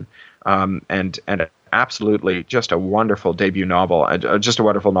compassion, and absolutely just a wonderful debut novel, just a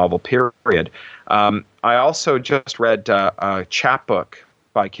wonderful novel, period. I also just read a chapbook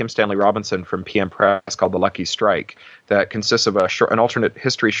by Kim Stanley Robinson from PM Press called The Lucky Strike that consists of an alternate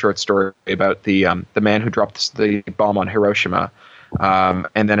history short story about the man who dropped the bomb on Hiroshima,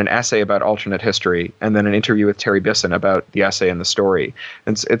 and then an essay about alternate history, and then an interview with Terry Bisson about the essay and the story.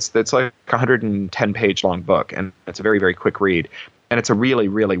 And it's like a 110-page long book, and it's a very, very quick read. And it's a really,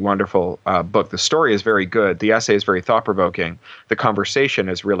 really wonderful book. The story is very good. The essay is very thought-provoking. The conversation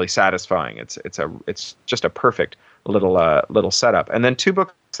is really satisfying. It's just a perfect little setup. And then two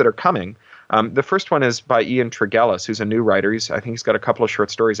books that are coming. The first one is by Ian Tregelles, who's a new writer. I think he's got a couple of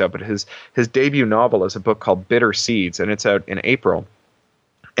short stories out, but his debut novel is a book called Bitter Seeds, and it's out in April.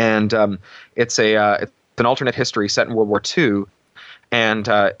 And it's an alternate history set in World War II, and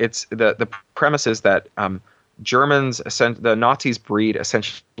it's the premise is that the Nazis breed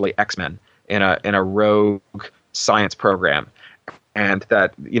essentially X-Men in a rogue science program. And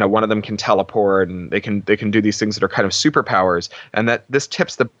that one of them can teleport, and they can do these things that are kind of superpowers, and that this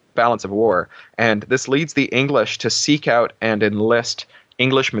tips the balance of war. And this leads the English to seek out and enlist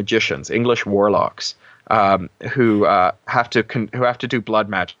English magicians, English warlocks, who have to do blood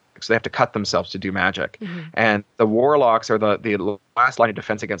magic. So they have to cut themselves to do magic. Mm-hmm. And the warlocks are the last line of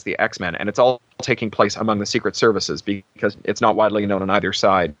defense against the X-Men, and it's all taking place among the secret services because it's not widely known on either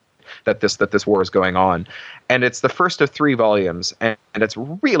side that this war is going on. And it's the first of 3 volumes, and it's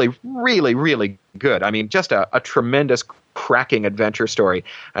really, really, really good. I mean, just a tremendous, cracking adventure story.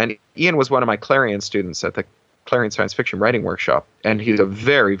 And Ian was one of my Clarion students at the Clarion Science Fiction Writing Workshop, and he's a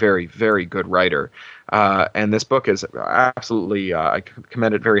very, very, very good writer. And this book is absolutely, I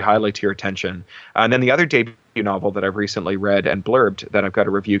commend it very highly to your attention. And then the other debut novel that I've recently read and blurbed that I've got a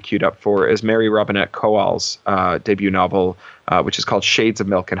review queued up for is Mary Robinette Kowal's debut novel, which is called Shades of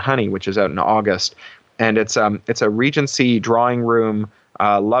Milk and Honey, which is out in August. And it's a Regency drawing room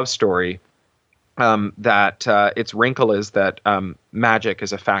love story that its wrinkle is that magic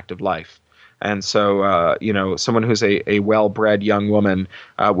is a fact of life. And so, someone who's a well-bred young woman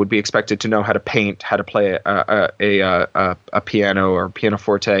would be expected to know how to paint, how to play a piano or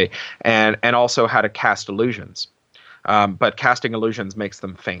pianoforte, and also how to cast illusions. But casting illusions makes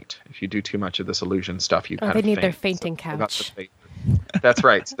them faint. If you do too much of this illusion stuff, you kind of they need faint. their fainting couch. That's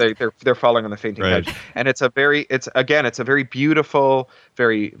right. So they're falling on the fainting couch, and it's a very beautiful,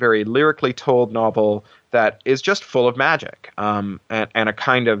 very, very lyrically told novel that is just full of magic, and a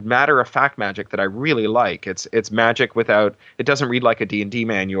kind of matter-of-fact magic that I really like. It's magic without, it doesn't read like a D&D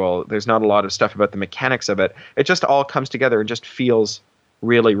manual. There's not a lot of stuff about the mechanics of it. It just all comes together and just feels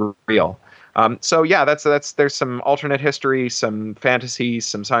really real. So yeah, there's some alternate history, some fantasy,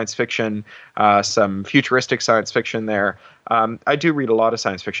 some science fiction, some futuristic science fiction there. I do read a lot of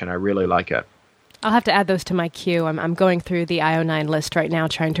science fiction. I really like it. I'll have to add those to my queue. I'm going through the IO9 list right now,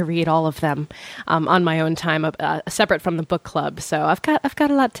 trying to read all of them on my own time, separate from the book club. So I've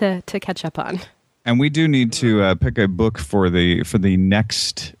got a lot to catch up on. And we do need to pick a book for the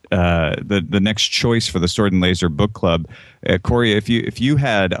next the next choice for the Sword and Laser Book Club. Corey, if you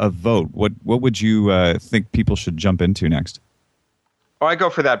had a vote, what would you think people should jump into next? Oh, I go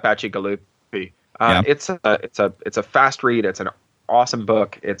for that Bachi Galupi. Yeah. It's a fast read. It's an awesome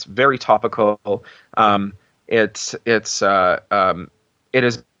book. It's very topical. It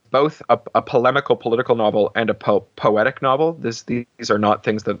is both a polemical political novel and a poetic novel. These are not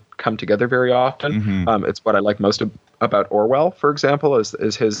things that come together very often. Mm-hmm. It's what I like most about Orwell, for example,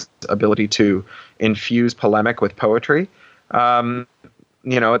 is his ability to infuse polemic with poetry.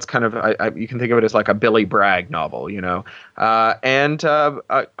 It's kind of you can think of it as like a Billy Bragg novel, and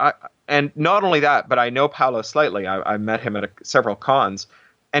not only that, but I know Paolo slightly. I met him at several cons.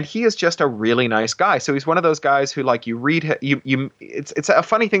 And he is just a really nice guy. So he's one of those guys who, like, you read it's a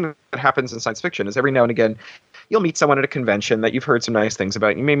funny thing that happens in science fiction is every now and again you'll meet someone at a convention that you've heard some nice things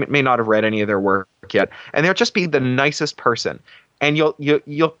about. You may not have read any of their work yet, and they'll just be the nicest person. And you'll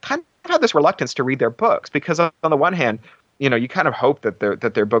kind of have this reluctance to read their books because on the one hand, you kind of hope that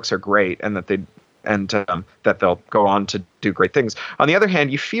their books are great and that that they'll go on to do great things. On the other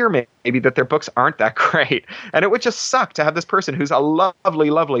hand, you fear maybe that their books aren't that great. And it would just suck to have this person who's a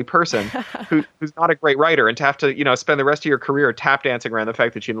lovely, lovely person who's not a great writer and to have to, spend the rest of your career tap dancing around the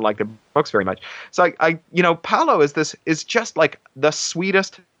fact that you didn't like the books very much. So Paolo is just like the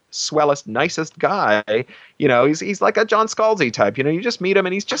sweetest, swellest, nicest guy. He's like a John Scalzi type. You just meet him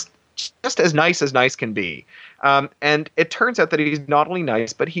and he's just as nice can be. And it turns out that he's not only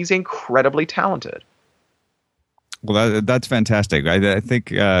nice, but he's incredibly talented. Well, that's fantastic. I think,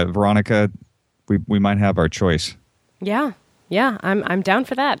 Veronica, we might have our choice. Yeah, I'm down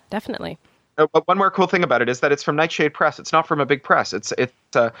for that, definitely. But one more cool thing about it is that it's from Nightshade Press. It's not from a big press. It's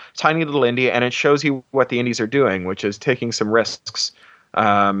a tiny little indie, and it shows you what the indies are doing, which is taking some risks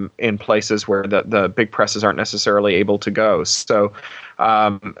in places where the big presses aren't necessarily able to go. So,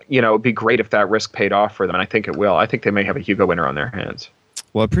 it'd be great if that risk paid off for them, and I think it will. I think they may have a Hugo winner on their hands.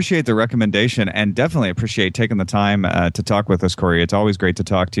 Well, I appreciate the recommendation and definitely appreciate taking the time to talk with us, Corey. It's always great to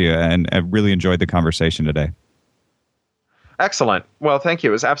talk to you, and I really enjoyed the conversation today. Excellent. Well, thank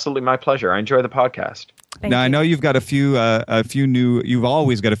you. It was absolutely my pleasure. I enjoy the podcast. Thank you. I know you've got a few new. You've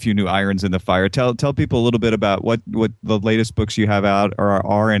always got a few new irons in the fire. Tell people a little bit about what the latest books you have out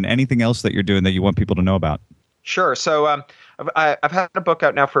are, and anything else that you're doing that you want people to know about. Sure. So I've had a book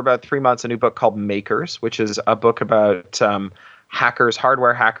out now for about 3 months. A new book called Makers, which is a book about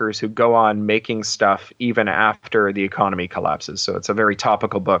hardware hackers who go on making stuff even after the economy collapses. So it's a very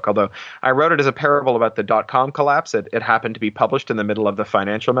topical book. Although I wrote it as a parable about the .com collapse, it happened to be published in the middle of the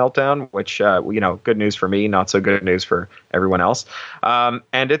financial meltdown, which, good news for me, not so good news for everyone else.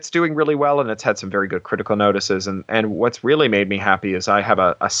 And it's doing really well, and it's had some very good critical notices. And what's really made me happy is I have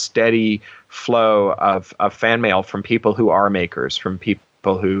a steady flow of fan mail from people who are makers, from people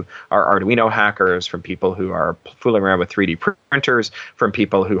who are Arduino hackers, from people who are fooling around with 3D printers, from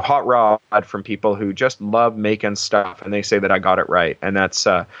people who hot rod, from people who just love making stuff, and they say that I got it right, and that's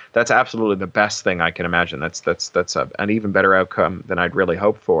absolutely the best thing I can imagine. That's an even better outcome than I'd really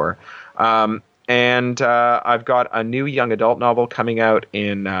hoped for. And I've got a new young adult novel coming out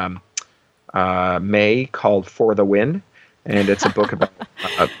in May called For the Win, and it's a book about.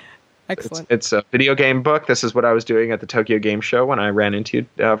 Excellent. It's a video game book. This is what I was doing at the Tokyo Game Show when I ran into you,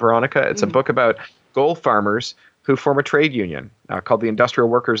 Veronica. It's a book about gold farmers who form a trade union called the Industrial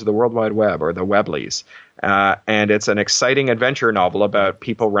Workers of the World Wide Web, or the Weblies. And it's an exciting adventure novel about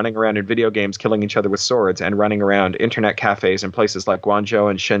people running around in video games, killing each other with swords, and running around internet cafes in places like Guangzhou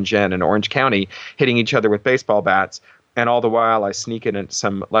and Shenzhen and Orange County, hitting each other with baseball bats. And all the while, I sneak in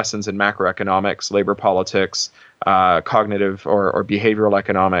some lessons in macroeconomics, labor politics, cognitive or behavioral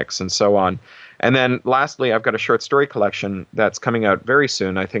economics, and so on. And then lastly, I've got a short story collection that's coming out very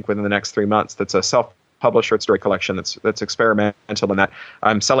soon, I think within the next 3 months, that's a self-published short story collection that's experimental in that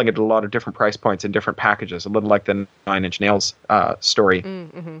I'm selling it at a lot of different price points in different packages, a little like the Nine Inch Nails story.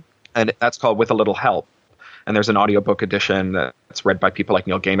 Mm-hmm. And that's called With a Little Help. And there's an audiobook edition that's read by people like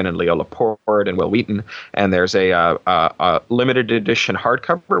Neil Gaiman and Leo Laporte and Will Wheaton. And there's a limited edition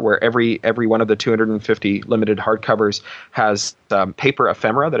hardcover where every one of the 250 limited hardcovers has paper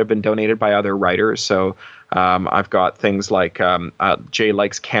ephemera that have been donated by other writers. So I've got things like Jay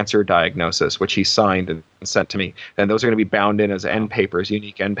Lake's cancer diagnosis, which he signed and sent to me. And those are going to be bound in as end papers,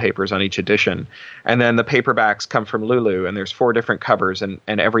 unique end papers on each edition. And then the paperbacks come from Lulu, and there's 4 different covers. And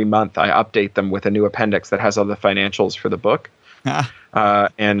every month I update them with a new appendix that has all the financials for the book.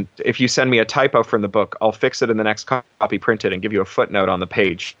 And if you send me a typo from the book, I'll fix it in the next copy printed and give you a footnote on the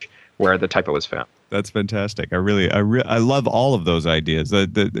page where the typo was found. That's fantastic. I love all of those ideas.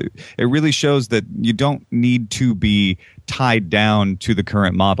 It really shows that you don't need to be tied down to the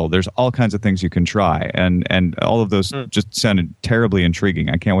current model. There's all kinds of things you can try, and all of those just sounded terribly intriguing.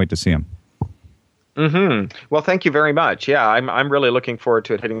 I can't wait to see them. Mm-hmm. Well, thank you very much. Yeah, I'm really looking forward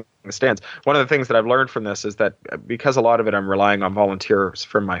to it hitting the stands. One of the things that I've learned from this is that because a lot of it I'm relying on volunteers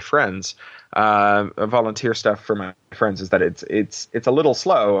from my friends, volunteer stuff for my friends, is that it's a little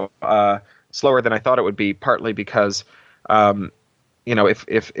slow. Slower than I thought it would be, partly because,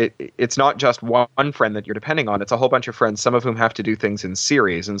 if it's not just one friend that you're depending on, it's a whole bunch of friends, some of whom have to do things in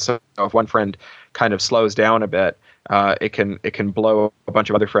series. And so if one friend kind of slows down a bit, it can blow a bunch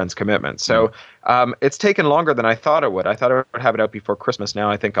of other friends' commitments. So it's taken longer than I thought it would. I thought I would have it out before Christmas.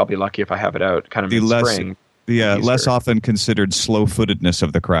 Now I think I'll be lucky if I have it out kind of in spring. The less often considered slow-footedness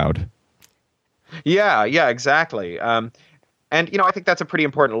of the crowd. Yeah, exactly. And, I think that's a pretty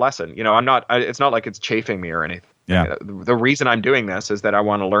important lesson. It's not like it's chafing me or anything. Yeah. The reason I'm doing this is that I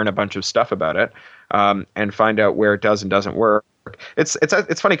want to learn a bunch of stuff about it and find out where it does and doesn't work. It's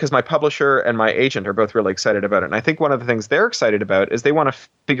funny because my publisher and my agent are both really excited about it. And I think one of the things they're excited about is they want to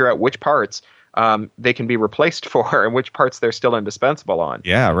figure out which parts they can be replaced for and which parts they're still indispensable on.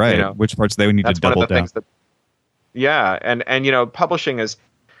 Yeah, right. Which parts they would need to double down. And publishing is...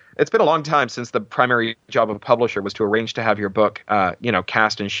 It's been a long time since the primary job of a publisher was to arrange to have your book,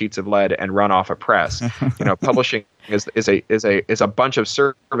 cast in sheets of lead and run off a press. Publishing is a bunch of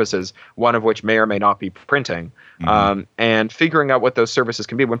services, one of which may or may not be printing, and figuring out what those services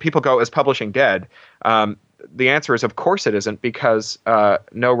can be. When people go, "Is publishing dead?" The answer is, of course it isn't, because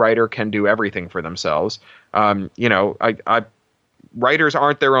no writer can do everything for themselves. Writers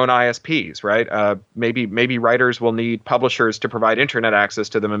aren't their own ISPs, right? Maybe writers will need publishers to provide internet access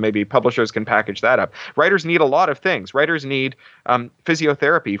to them, and maybe publishers can package that up. Writers need a lot of things. Writers need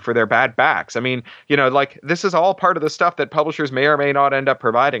physiotherapy for their bad backs. I mean, this is all part of the stuff that publishers may or may not end up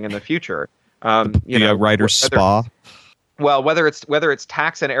providing in the future. Writer's spa. Well, whether it's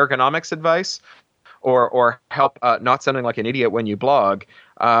tax and ergonomics advice, or help not sounding like an idiot when you blog.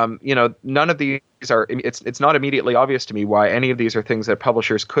 None of these are. It's not immediately obvious to me why any of these are things that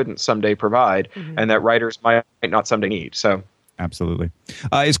publishers couldn't someday provide, and that writers might not someday need. So, absolutely.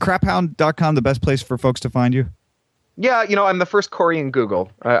 Is craphound.com the best place for folks to find you? Yeah, I'm the first Corey in Google.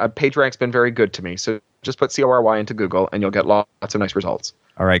 PageRank's been very good to me. So just put CORY into Google, and you'll get lots of nice results.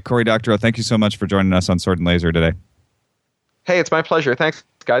 All right, Cory Doctorow, thank you so much for joining us on Sword and Laser today. Hey, it's my pleasure. Thanks,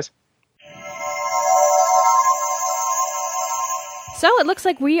 guys. So it looks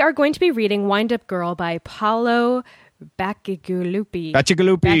like we are going to be reading Wind Up Girl by Paolo Bacigalupi.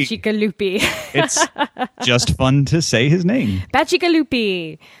 It's just fun to say his name.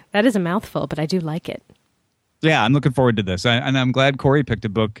 Bacigalupi. That is a mouthful, but I do like it. Yeah, I'm looking forward to this. And I'm glad Corey picked a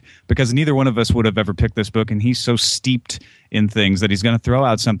book, because neither one of us would have ever picked this book, and he's so steeped in things that he's going to throw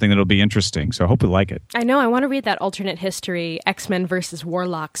out something that'll be interesting. So I hope we like it. I know. I want to read that alternate history X-Men versus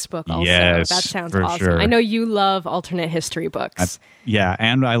Warlocks book also. Yes, that sounds for awesome. Sure. I know you love alternate history books.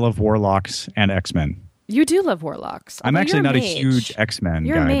 And I love Warlocks and X-Men. You do love Warlocks. I'm actually not a huge X-Men guy.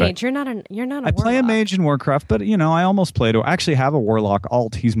 You're a mage. You're not a warlock. I play a mage in Warcraft, but I almost played. I actually have a Warlock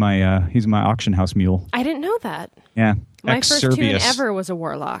alt. He's my auction house mule. I didn't know that. Yeah. My first tune ever was a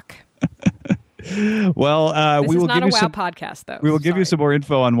Warlock. Well, This we is will not give a you WoW some. podcast, though. We will give you some more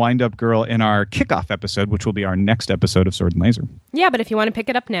info on Wind Up Girl in our kickoff episode, which will be our next episode of Sword and Laser. Yeah, but if you want to pick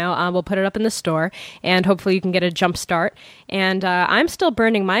it up now, we'll put it up in the store, and hopefully you can get a jump start. And I'm still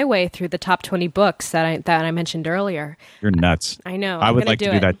burning my way through the top 20 books that I mentioned earlier. You're nuts. I know. I would like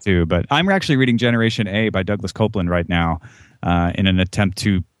to do that too, but I'm actually reading Generation A by Douglas Copeland right now in an attempt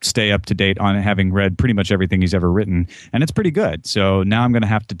to stay up to date on having read pretty much everything he's ever written, and it's pretty good. So now I'm going to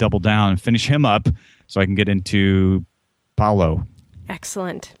have to double down and finish him up so I can get into Paolo.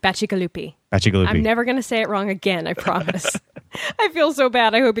 Excellent. Bacigalupi. Bacigalupi. I'm never going to say it wrong again, I promise. I feel so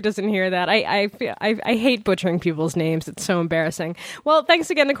bad. I hope he doesn't hear that. I hate butchering people's names. It's so embarrassing. Well, thanks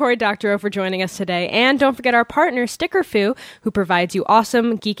again to Cory Doctorow for joining us today. And don't forget our partner, Stickerfoo, who provides you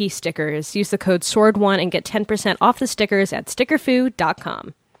awesome, geeky stickers. Use the code SWORD1 and get 10% off the stickers at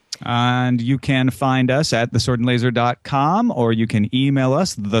stickerfoo.com. And you can find us at theswordandlaser.com, or you can email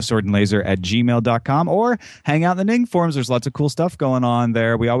us, theswordandlaser@gmail.com, or hang out in the Ning forums. There's lots of cool stuff going on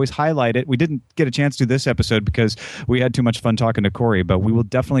there. We always highlight it. We didn't get a chance to this episode because we had too much fun talking to Cory, but we will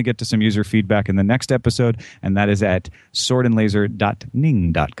definitely get to some user feedback in the next episode, and that is at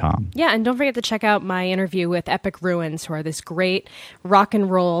swordandlaser.ning.com. Yeah, and don't forget to check out my interview with Epic Ruins, who are this great rock and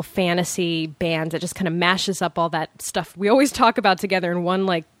roll fantasy band that just kind of mashes up all that stuff we always talk about together in one,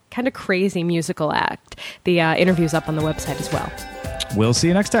 kind of crazy musical act. The interview's up on the website as well. We'll see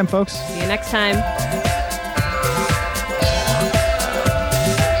you next time, folks. See you next time.